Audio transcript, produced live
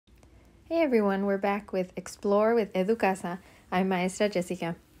Hey everyone, we're back with Explore with Educasa. I'm Maestra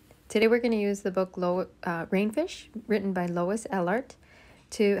Jessica. Today we're going to use the book Rainfish, written by Lois Ehlert,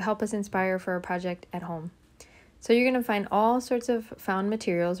 to help us inspire for a project at home. So you're going to find all sorts of found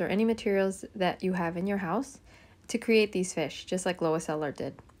materials or any materials that you have in your house to create these fish, just like Lois Ehlert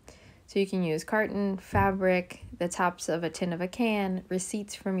did. So you can use carton, fabric, the tops of a tin of a can,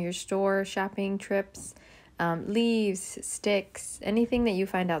 receipts from your store, shopping trips, leaves, sticks, anything that you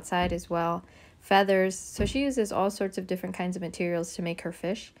find outside as well, feathers. So she uses all sorts of different kinds of materials to make her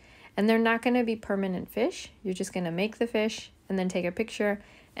fish. And they're not going to be permanent fish. You're just going to make the fish and then take a picture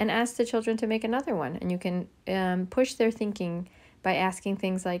and ask the children to make another one. And you can push their thinking by asking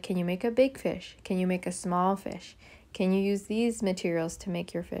things like, can you make a big fish? Can you make a small fish? Can you use these materials to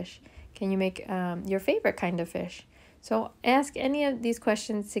make your fish? Can you make your favorite kind of fish? So ask any of these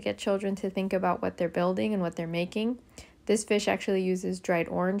questions to get children to think about what they're building and what they're making. This fish actually uses dried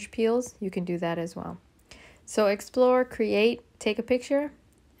orange peels. You can do that as well. So explore, create, take a picture,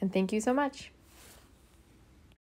 and thank you so much.